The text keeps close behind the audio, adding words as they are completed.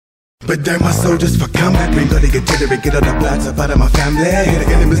But damn, my soldiers for combat. We gotta get jittery, get on the blocks up out of my family. The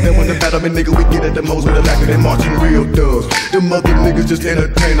enemies that wanna battle me, nigga, we get at the most with a lack of them marching real thugs. Them other niggas just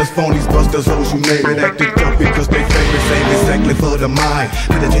entertainers, phonies, busters, hoes, you name it. Acting tough because they famous, ain't exactly for the mind.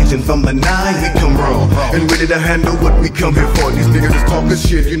 Meditation from the 9, we come raw and ready to handle what we come here for. These niggas is talking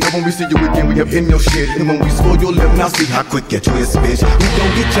shit. You know when we see you again, we up in your shit. And when we spoil your lip, now see how quick you twist, bitch. We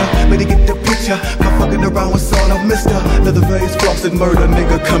gon' get ya, better get the picture. Not fucking around with sort of mister. Leather face, flops and murder,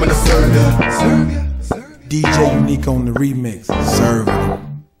 nigga coming to serve ya. DJ U-Neek on the remix, serve it.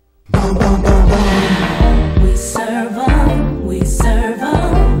 Boom, boom, boom, boom. We serve 'em, we serve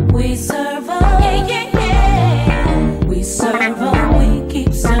 'em, we serve 'em. Yeah, yeah, yeah. We serve 'em, we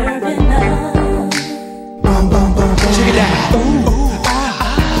keep serving 'em. Boom, boom, boom, boom. Check it out.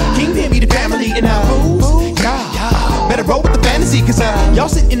 Kingpin be the family in our hoes. Yeah. Better roll with the fantasy, cause y'all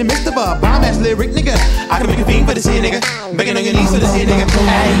sit in the midst of a bomb-ass lyric, nigga. I can make a fiend for this here, nigga. Make a nigga knees for this here, nigga.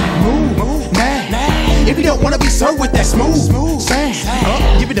 Hey, move, nah. If you don't wanna be served with that smooth sound,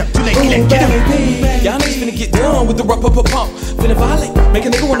 give it up, too late, get up. Y'all niggas finna get down with the pump. Finna violate, make a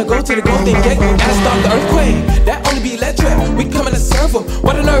nigga wanna go to the golden gate and stop the earthquake. That only be electric, we coming to serve 'em.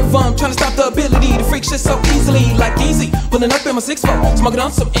 What a nerve, trying to stop the ability to freak shit so easily, like easy. Pulling up in my 6-4, smoking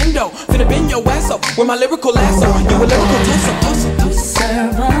on some endo. Finna bend your ass up with my lyrical lasso. You a lyrical tussle. We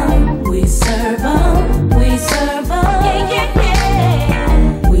serve 'em, we serve 'em, we serve 'em. Yeah, yeah,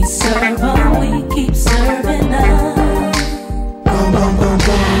 yeah. We serve 'em, we keep serving 'em. Boom, boom, boom,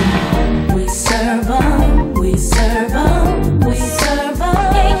 boom. We serve 'em, we serve 'em, we serve 'em.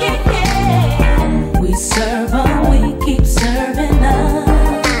 Yeah, yeah, yeah. We serve 'em, we keep serving 'em.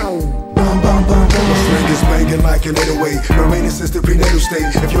 Boom, boom, boom, boom. My slang is banging like an 808. Remaining since the prenatal state.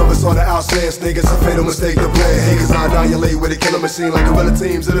 If you ever saw the outstairs, niggas, a fatal mistake to play. Haters I annihilate with a killer machine like gorilla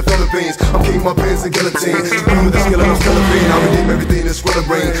teams in the Philippines. I'm king my pins and guillotine. Supreme with the skill of no Philippine. I redeem everything that's will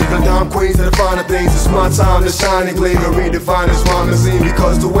brain. The dime queens and the finer things. It's my time to shine and gleam and redefine this rhyme machine.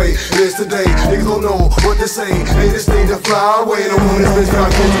 Because the way it is today, niggas don't know what to say. Hey, this thing to fly away. The woman is bitch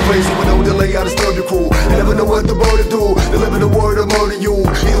can't catch a place. So with no delay, I disturb your crew. You never know what the word to do. Deliver the word or murder you.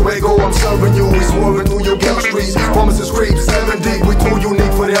 Either way go, I'm serving you. We swerving through your chemistries. Promises creep, 7 deep. We too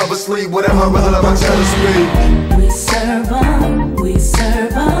unique for the ever sleep. Whatever, rather love, I tell us speak. We serve 'em, we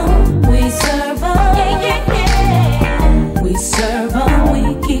serve 'em, we serve 'em. Yeah, yeah, yeah. We serve 'em, we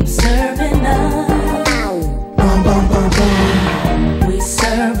keep serving 'em. Boom, boom, boom, boom. We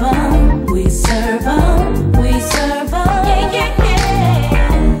serve 'em, we serve 'em, we serve 'em. Yeah, yeah,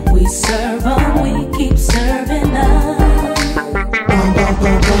 yeah. We serve 'em, we keep serving 'em. Boom, boom,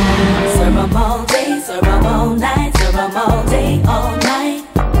 boom, boom. Serve 'em all day, serve 'em all night, serve 'em all day, all night.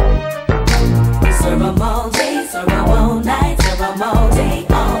 Serve 'em all day, serve 'em all night, serve 'em all day,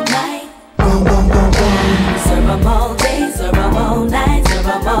 all night. Boom, boom, boom, boom. Serve 'em all day, serve 'em all night, serve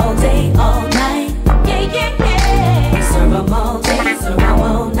 'em all day, all night. Yeah, yeah, yeah. Serve 'em all day, serve 'em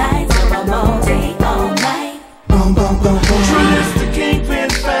all night, serve 'em all day, all night. Boom, boom, boom, boom. True, it's the Kingpin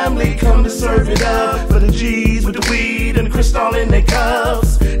family come to serve it up for the G's with the weed and the crystal in their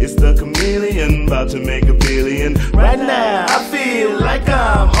cups. It's the chameleon about to make a billion. Right now, I feel like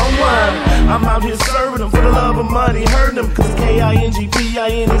I'm on one. I'm out here serving them for the love of money, hurting them. Cause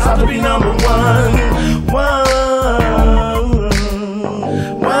KINGPIN is out to be number one.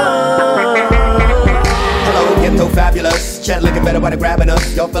 Hello, ghetto fabulous. Chat looking better by the grabbing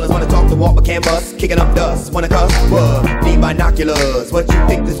us. Y'all fellas wanna talk the walk but can't bust. Kicking up dust, wanna cuss? What? Need binoculars. What you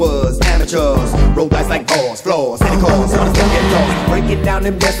think this was? Amateurs. Roll dice like balls, floors, any calls. Wanna still get tossed. Breaking down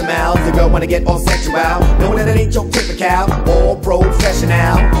them decimals. The girl wanna get all sexual. Knowing that it ain't your typical or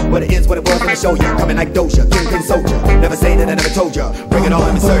professional. What it is, what it was, gonna show ya. Coming like Doja, Kingpin soldier. Never say that I never told ya. Bring it on,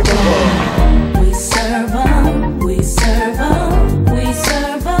 let me search. We serve 'em, we serve 'em, we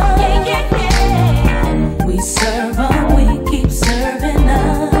serve 'em. Yeah, yeah, yeah. We serve 'em, we keep serving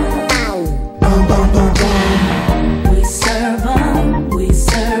 'em. Boom, boom, boom, boom. We serve 'em, we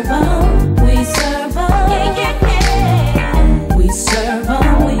serve 'em, we serve 'em. Yeah, yeah, yeah. We serve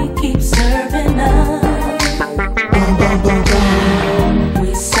 'em, we keep serving 'em. Boom, boom, boom, boom.